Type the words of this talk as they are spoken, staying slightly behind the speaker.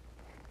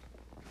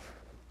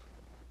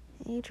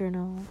Hey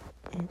journal,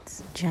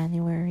 it's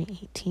January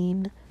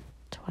 18,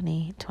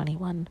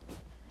 2021.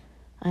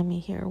 I'm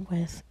here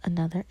with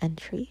another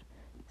entry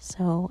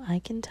so I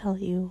can tell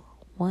you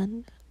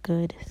one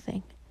good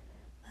thing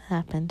that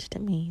happened to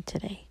me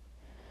today.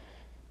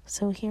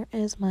 So here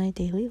is my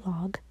daily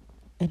log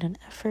in an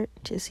effort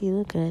to see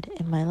the good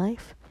in my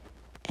life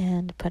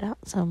and put out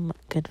some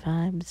good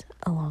vibes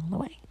along the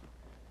way.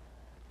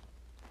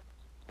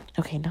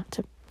 Okay, not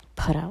to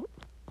put out,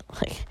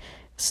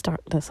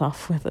 start this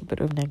off with a bit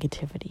of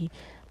negativity,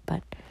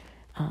 but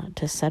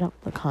to set up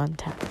the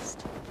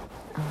context,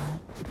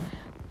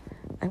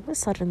 I was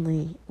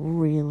suddenly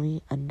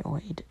really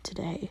annoyed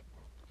today.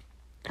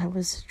 I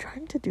was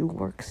trying to do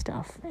work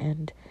stuff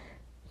and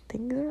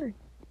things are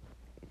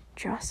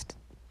just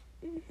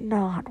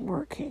not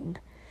working.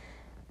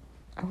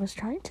 I was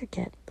trying to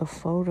get the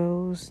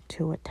photos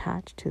to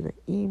attach to the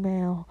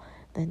email,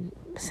 then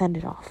send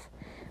it off,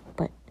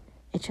 but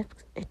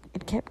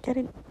it kept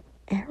getting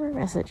error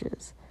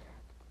messages.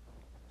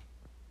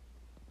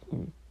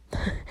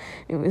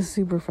 It was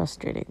super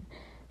frustrating.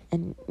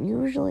 And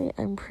usually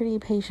I'm pretty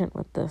patient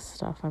with this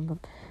stuff. I'm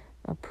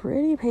a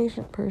pretty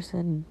patient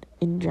person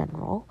in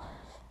general.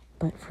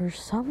 But for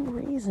some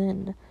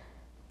reason,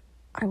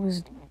 I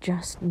was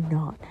just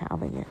not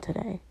having it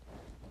today.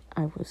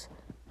 I was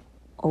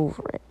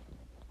over it.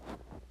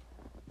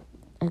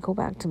 I go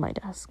back to my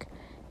desk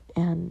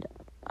and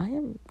I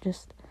am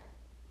just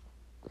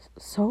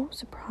so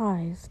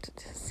surprised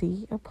to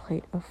see a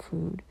plate of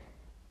food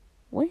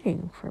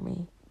waiting for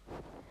me.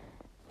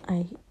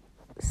 I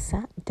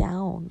sat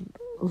down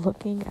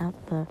looking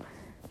at the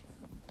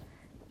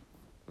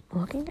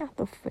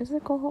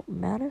physical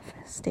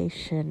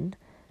manifestation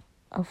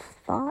of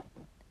thought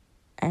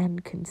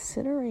and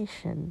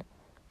consideration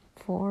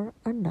for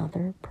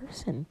another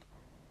person.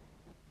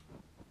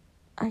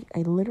 I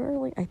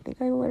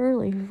think I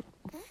literally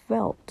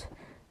felt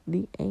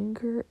the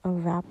anger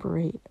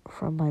evaporate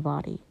from my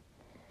body.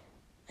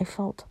 I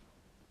felt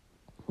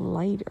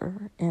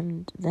lighter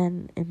and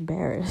then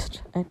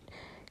embarrassed at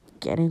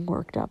getting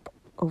worked up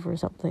over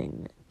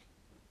something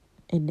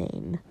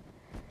inane.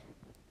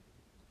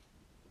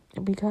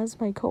 Because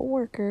my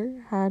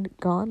coworker had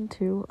gone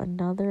to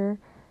another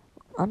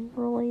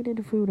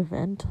unrelated food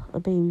event, a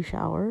baby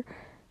shower,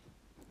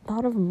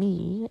 thought of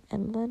me,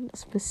 and then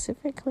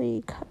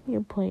specifically cut me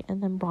a plate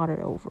and then brought it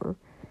over.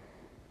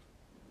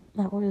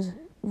 That was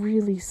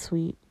really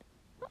sweet,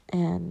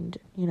 and,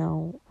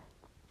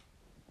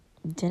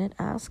 didn't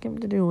ask him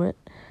to do it,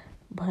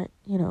 but,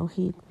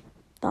 he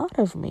thought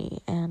of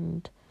me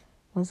and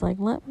was like,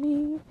 let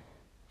me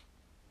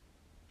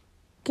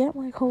get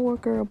my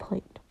coworker a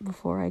plate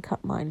before I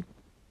cut mine.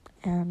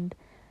 And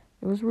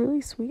it was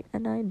really sweet,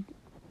 and I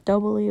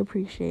doubly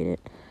appreciate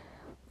it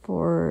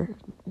for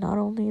not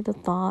only the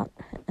thought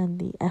and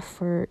the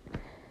effort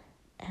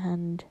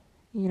and,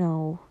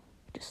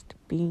 just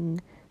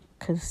being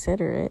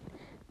considerate.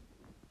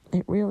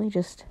 It really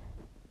just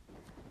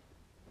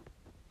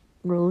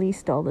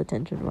released all the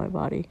tension in my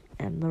body,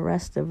 and the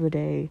rest of the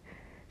day,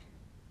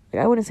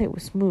 I wouldn't say it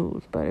was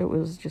smooth, but it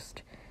was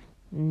just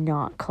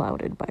not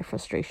clouded by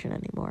frustration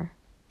anymore.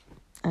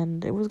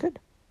 And it was good.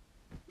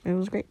 It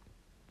was great.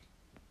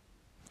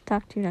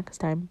 Talk to you next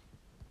time.